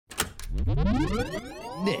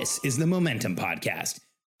This is the Momentum Podcast.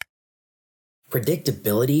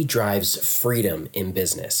 Predictability drives freedom in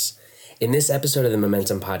business. In this episode of the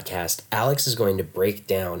Momentum Podcast, Alex is going to break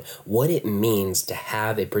down what it means to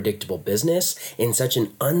have a predictable business in such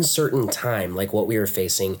an uncertain time like what we are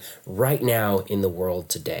facing right now in the world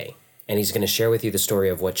today. And he's going to share with you the story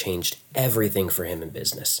of what changed everything for him in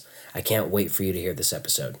business. I can't wait for you to hear this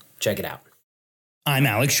episode. Check it out. I'm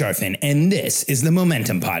Alex Sharfin, and this is the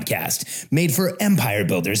Momentum Podcast, made for empire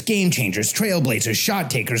builders, game changers, trailblazers,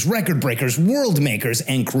 shot takers, record breakers, world makers,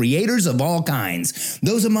 and creators of all kinds.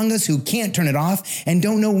 Those among us who can't turn it off and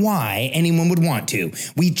don't know why anyone would want to.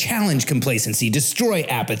 We challenge complacency, destroy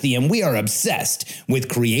apathy, and we are obsessed with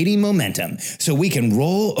creating momentum so we can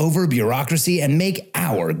roll over bureaucracy and make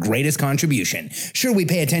our greatest contribution. Sure, we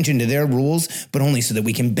pay attention to their rules, but only so that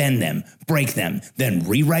we can bend them, break them, then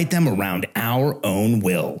rewrite them around our own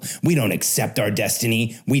will. We don't accept our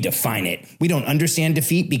destiny, we define it. We don't understand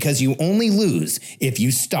defeat because you only lose if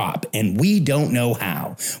you stop, and we don't know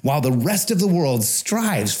how. While the rest of the world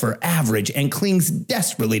strives for average and clings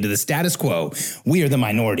desperately to the status quo, we are the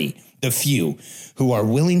minority, the few, who are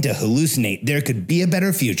willing to hallucinate there could be a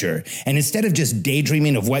better future. And instead of just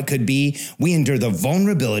daydreaming of what could be, we endure the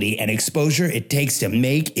vulnerability and exposure it takes to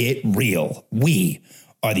make it real. We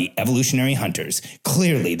are the evolutionary hunters,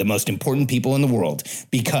 clearly the most important people in the world,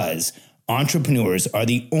 because entrepreneurs are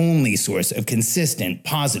the only source of consistent,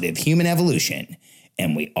 positive human evolution,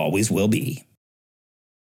 and we always will be.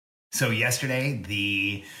 So yesterday,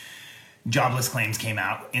 the jobless claims came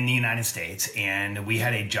out in the United States, and we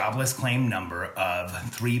had a jobless claim number of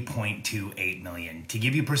 3.28 million. To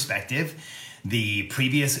give you perspective, the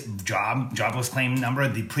previous jobless claim number,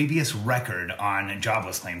 the previous record on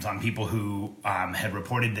jobless claims on people who had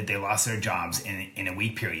reported that they lost their jobs in a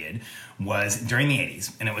week period was during the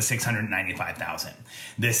 80s, and it was 695,000.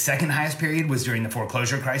 The second highest period was during the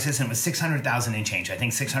foreclosure crisis, and it was 600,000 and change, I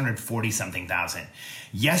think 640-something thousand.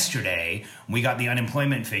 Yesterday, we got the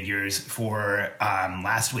unemployment figures for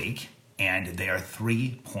last week, and they are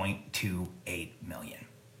 3.28 million.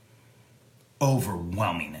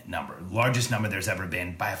 Overwhelming number, largest number there's ever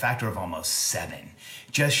been by a factor of almost 7,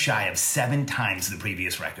 just shy of 7 times the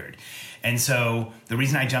previous record. And so the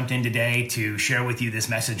reason I jumped in today to share with you this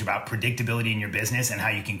message about predictability in your business and how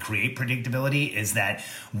you can create predictability is that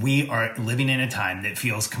we are living in a time that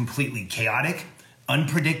feels completely chaotic,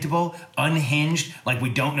 unpredictable, unhinged, like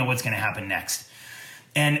we don't know what's going to happen next.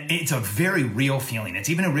 And it's a very real feeling. It's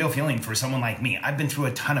even a real feeling for someone like me. I've been through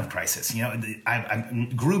a ton of crisis. You know, I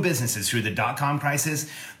grew businesses through the dot-com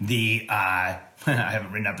crisis, I have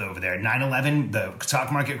it written up over there, 9/11, the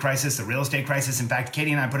stock market crisis, the real estate crisis. In fact,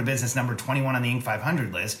 Katie and I put a business number 21 on the Inc.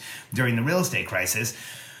 500 list during the real estate crisis.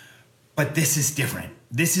 But this is different.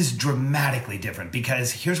 This is dramatically different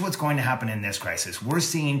because here's what's going to happen in this crisis. We're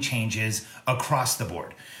seeing changes across the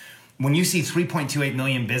board. When you see 3.28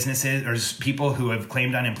 million businesses or people who have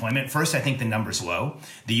claimed unemployment, first, I think the number's low.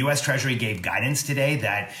 The U.S. Treasury gave guidance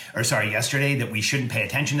yesterday that we shouldn't pay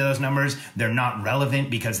attention to those numbers. They're not relevant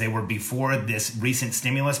because they were before this recent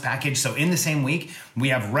stimulus package. So in the same week, we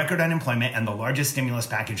have record unemployment and the largest stimulus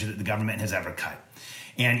package that the government has ever cut.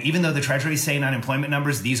 And even though the Treasury is saying unemployment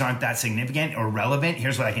numbers, these aren't that significant or relevant,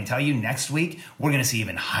 here's what I can tell you. Next week, we're going to see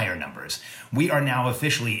even higher numbers. We are now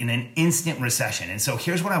officially in an instant recession. And so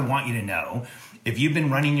here's what I want you to know. If you've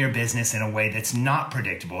been running your business in a way that's not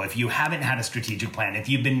predictable, if you haven't had a strategic plan, if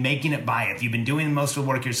you've been making it by, if you've been doing most of the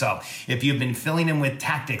work yourself, if you've been filling in with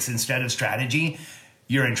tactics instead of strategy,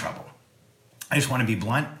 you're in trouble. I just want to be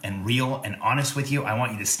blunt and real and honest with you. I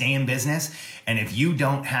want you to stay in business. And if you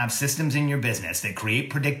don't have systems in your business that create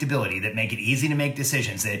predictability, that make it easy to make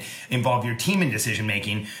decisions, that involve your team in decision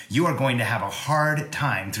making, you are going to have a hard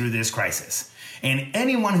time through this crisis. And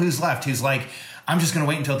anyone who's left who's like, I'm just going to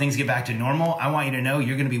wait until things get back to normal, I want you to know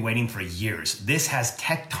you're going to be waiting for years. This has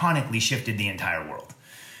tectonically shifted the entire world.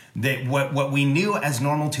 That what we knew as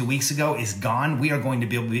normal 2 weeks ago is gone. We are going to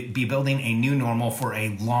be building a new normal for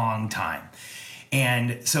a long time.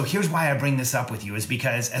 And so here's why I bring this up with you is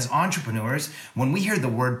because as entrepreneurs, when we hear the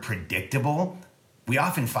word predictable, we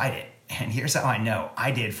often fight it. And here's how I know.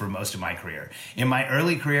 I did for most of my career. In my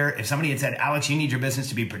early career, if somebody had said, Alex, you need your business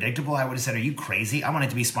to be predictable, I would have said, are you crazy? I want it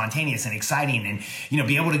to be spontaneous and exciting and,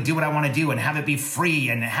 be able to do what I want to do and have it be free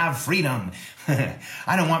and have freedom.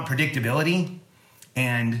 I don't want predictability.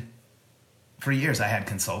 And for years, I had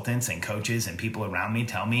consultants and coaches and people around me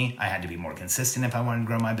tell me I had to be more consistent if I wanted to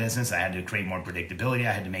grow my business. I had to create more predictability.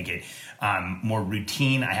 I had to make it more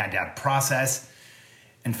routine. I had to have process.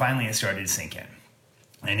 And finally, it started to sink in.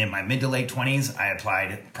 And in my mid to late 20s, I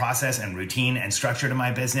applied process and routine and structure to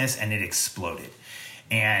my business, and it exploded.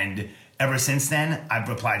 And Ever since then, I've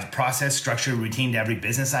applied process, structure, routine to every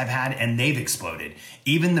business I've had, and they've exploded.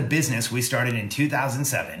 Even the business we started in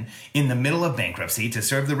 2007, in the middle of bankruptcy to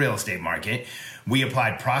serve the real estate market, we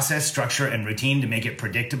applied process, structure, and routine to make it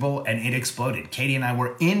predictable, and it exploded. Katie and I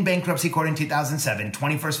were in bankruptcy court in 2007,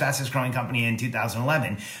 21st fastest growing company in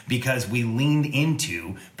 2011, because we leaned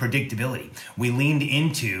into predictability. We leaned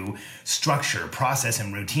into structure, process,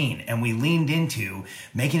 and routine, and we leaned into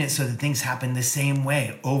making it so that things happen the same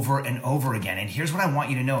way over and over again. And here's what I want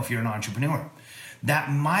you to know if you're an entrepreneur.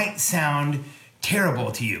 That might sound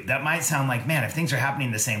terrible to you. That might sound like, man, if things are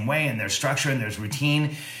happening the same way and there's structure and there's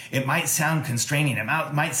routine, it might sound constraining. It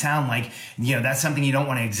might sound like, that's something you don't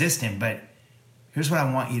want to exist in. But here's what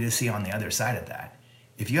I want you to see on the other side of that.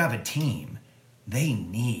 If you have a team, they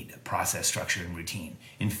need process, structure, and routine.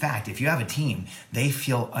 In fact, if you have a team, they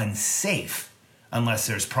feel unsafe unless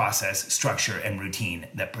there's process, structure, and routine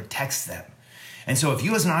that protects them. And so if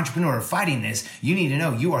you as an entrepreneur are fighting this, you need to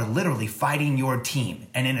know you are literally fighting your team.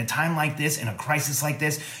 And in a time like this, in a crisis like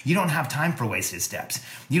this, you don't have time for wasted steps.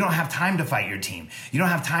 You don't have time to fight your team. You don't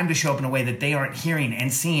have time to show up in a way that they aren't hearing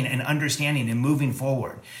and seeing and understanding and moving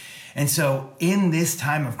forward. And so in this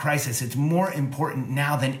time of crisis, it's more important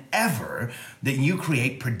now than ever that you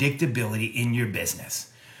create predictability in your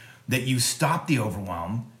business, that you stop the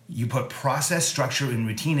overwhelm, you put process, structure, and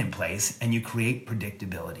routine in place, and you create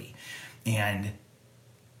predictability. And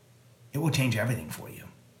it will change everything for you.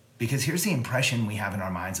 Because here's the impression we have in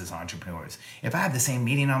our minds as entrepreneurs. If I have the same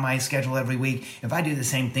meeting on my schedule every week, if I do the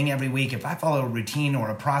same thing every week, if I follow a routine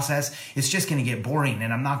or a process, it's just going to get boring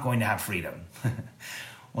and I'm not going to have freedom.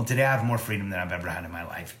 Well, today I have more freedom than I've ever had in my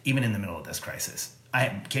life, even in the middle of this crisis.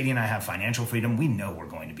 Katie and I have financial freedom. We know we're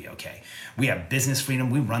going to be okay. We have business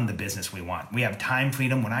freedom. We run the business we want. We have time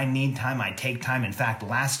freedom. When I need time, I take time. In fact,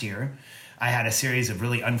 last year, I had a series of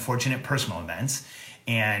really unfortunate personal events,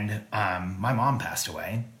 and my mom passed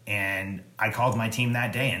away, and I called my team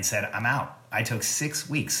that day and said, I'm out. I took 6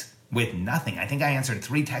 weeks with nothing. I think I answered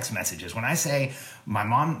 3 text messages. When I say my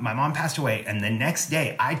mom passed away, and the next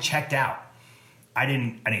day I checked out. I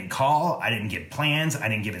didn't call, I didn't give plans, I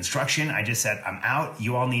didn't give instruction. I just said, I'm out.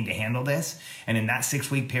 You all need to handle this. And in that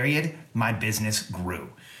 6-week period, my business grew.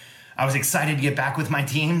 I was excited to get back with my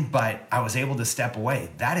team, but I was able to step away.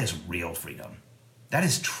 That is real freedom. That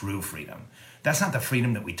is true freedom. That's not the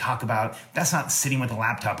freedom that we talk about. That's not sitting with a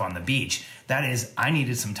laptop on the beach. That is, I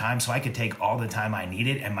needed some time so I could take all the time I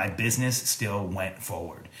needed, and my business still went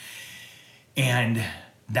forward. And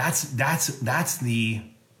that's the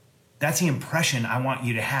impression I want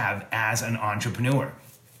you to have as an entrepreneur.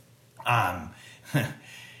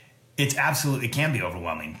 It can be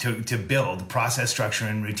overwhelming to build process, structure,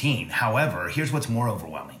 and routine. However, here's what's more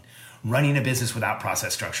overwhelming. Running a business without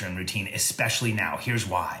process, structure, and routine, especially now. Here's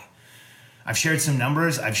why. I've shared some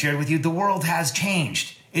numbers. I've shared with you the world has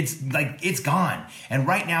changed. It's gone. And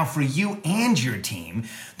right now for you and your team,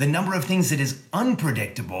 the number of things that is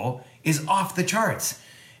unpredictable is off the charts.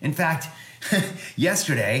 In fact,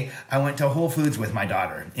 yesterday, I went to Whole Foods with my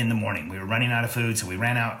daughter in the morning. We were running out of food, so we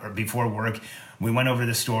ran out before work. We went over to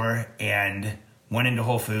the store and went into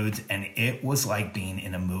Whole Foods, and it was like being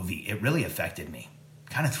in a movie. It really affected me.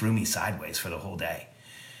 Kind of threw me sideways for the whole day.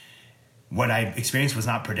 What I experienced was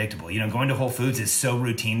not predictable. Going to Whole Foods is so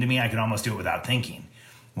routine to me, I could almost do it without thinking.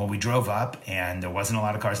 Well, we drove up, and there wasn't a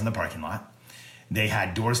lot of cars in the parking lot. They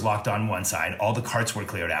had doors locked on one side. All the carts were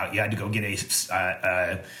cleared out. You had to go get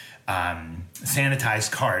a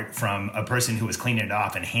sanitized cart from a person who was cleaning it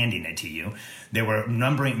off and handing it to you. They were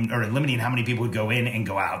limiting how many people would go in and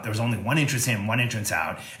go out. There was only one entrance in, one entrance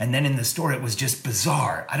out. And then in the store, it was just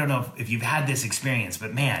bizarre. I don't know if you've had this experience,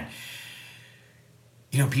 but man,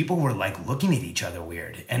 people were like looking at each other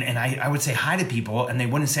weird. And I would say hi to people and they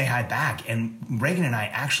wouldn't say hi back. And Reagan and I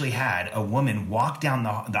actually had a woman walk down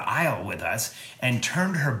the aisle with us and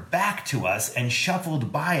turned her back to us and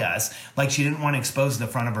shuffled by us like she didn't want to expose the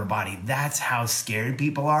front of her body. That's how scared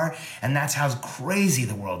people are. And that's how crazy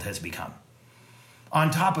the world has become.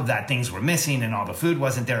 On top of that, things were missing and all the food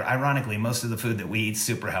wasn't there. Ironically, most of the food that we eat is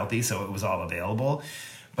super healthy, so it was all available.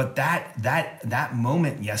 But that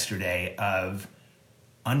moment yesterday of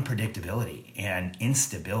unpredictability and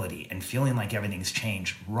instability and feeling like everything's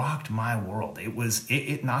changed rocked my world.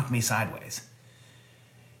 It knocked me sideways.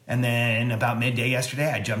 And then about midday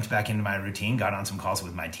yesterday, I jumped back into my routine, got on some calls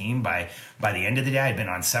with my team. By the end of the day, I'd been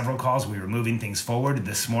on several calls. We were moving things forward.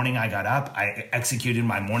 This morning I got up, I executed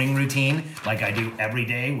my morning routine like I do every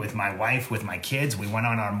day with my wife, with my kids. We went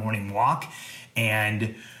on our morning walk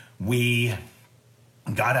and we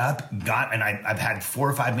got up, and I've had 4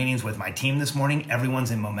 or 5 meetings with my team this morning. Everyone's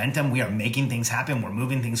in momentum. We are making things happen. We're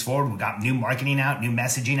moving things forward. We got new marketing out, new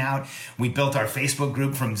messaging out. We built our Facebook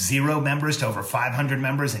group from 0 members to over 500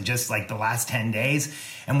 members in just like the last 10 days.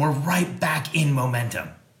 And we're right back in momentum.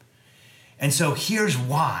 And so here's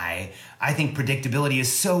why I think predictability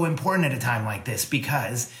is so important at a time like this,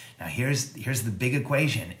 because now here's the big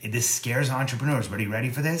equation. This scares entrepreneurs, but are you ready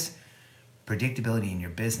for this? Predictability in your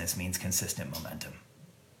business means consistent momentum.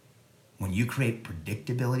 When you create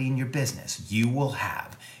predictability in your business, you will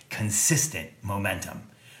have consistent momentum.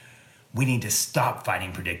 We need to stop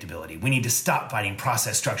fighting predictability. We need to stop fighting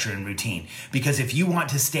process, structure, and routine. Because if you want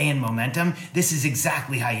to stay in momentum, this is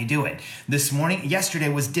exactly how you do it. Yesterday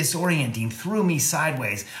was disorienting, threw me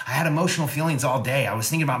sideways. I had emotional feelings all day. I was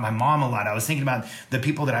thinking about my mom a lot. I was thinking about the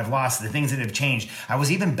people that I've lost, the things that have changed. I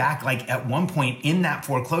was even back like at one point in that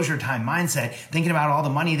foreclosure time mindset, thinking about all the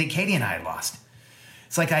money that Katie and I had lost.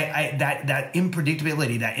 It's like that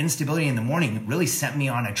unpredictability, that instability in the morning really sent me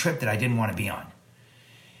on a trip that I didn't want to be on.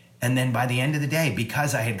 And then by the end of the day,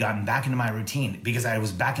 because I had gotten back into my routine, because I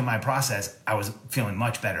was back in my process, I was feeling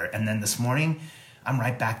much better. And then this morning, I'm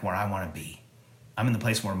right back where I want to be. I'm in the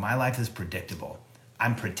place where my life is predictable.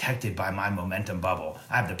 I'm protected by my momentum bubble.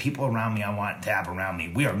 I have the people around me I want to have around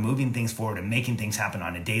me. We are moving things forward and making things happen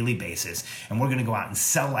on a daily basis. And we're going to go out and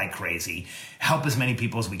sell like crazy, help as many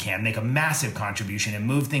people as we can, make a massive contribution and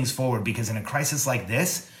move things forward, because in a crisis like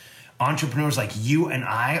this, entrepreneurs like you and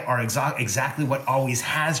I are exactly what always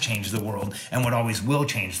has changed the world and what always will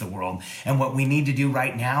change the world. And what we need to do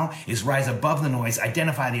right now is rise above the noise,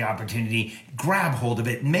 identify the opportunity, grab hold of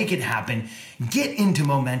it, make it happen, get into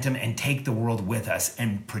momentum, and take the world with us.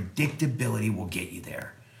 And predictability will get you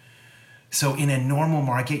there. So in a normal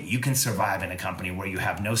market, you can survive in a company where you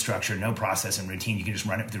have no structure, no process and routine. You can just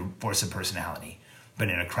run it through force of personality. But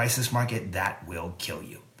in a crisis market, that will kill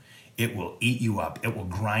you. It will eat you up. It will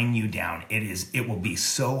grind you down. It will be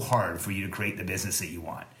so hard for you to create the business that you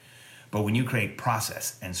want. But when you create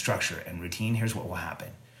process and structure and routine, here's what will happen.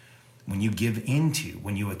 When you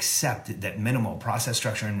accept that minimal process,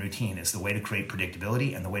 structure, and routine is the way to create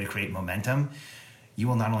predictability and the way to create momentum, you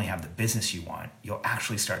will not only have the business you want, you'll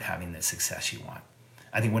actually start having the success you want.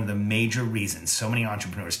 I think one of the major reasons so many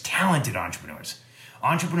entrepreneurs, talented entrepreneurs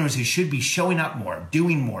who should be showing up more,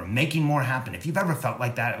 doing more, making more happen. If you've ever felt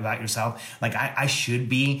like that about yourself, like I should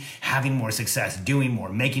be having more success, doing more,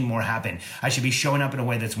 making more happen. I should be showing up in a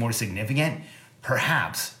way that's more significant.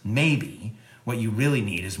 Perhaps, maybe, what you really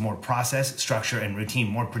need is more process, structure, and routine,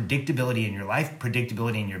 more predictability in your life,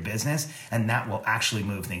 predictability in your business, and that will actually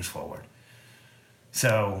move things forward.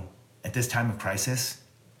 So at this time of crisis,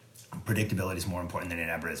 predictability is more important than it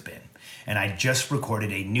ever has been. And I just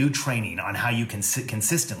recorded a new training on how you can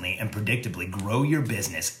consistently and predictably grow your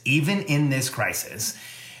business, even in this crisis.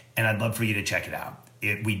 And I'd love for you to check it out.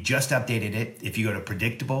 We just updated it. If you go to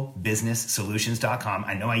predictablebusinesssolutions.com,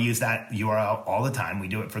 I know I use that URL all the time. We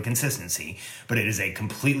do it for consistency, but it is a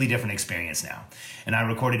completely different experience now. And I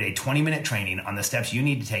recorded a 20-minute training on the steps you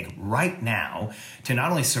need to take right now to not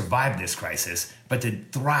only survive this crisis, but to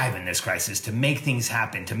thrive in this crisis, to make things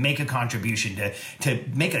happen, to make a contribution, to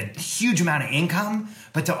make a huge amount of income,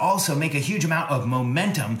 but to also make a huge amount of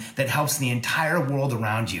momentum that helps the entire world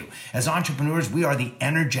around you. As entrepreneurs, we are the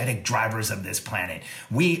energetic drivers of this planet.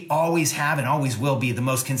 We always have and always will be the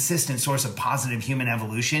most consistent source of positive human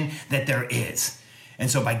evolution that there is. And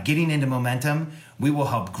so by getting into momentum, we will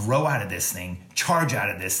help grow out of this thing, charge out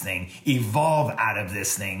of this thing, evolve out of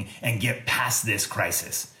this thing, and get past this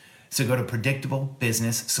crisis. So go to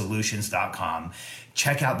predictablebusinesssolutions.com,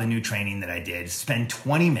 check out the new training that I did, spend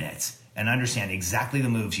 20 minutes and understand exactly the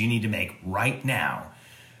moves you need to make right now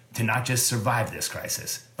to not just survive this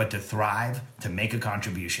crisis, but to thrive, to make a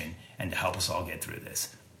contribution, and to help us all get through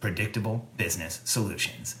this.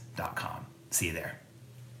 predictablebusinesssolutions.com. See you there.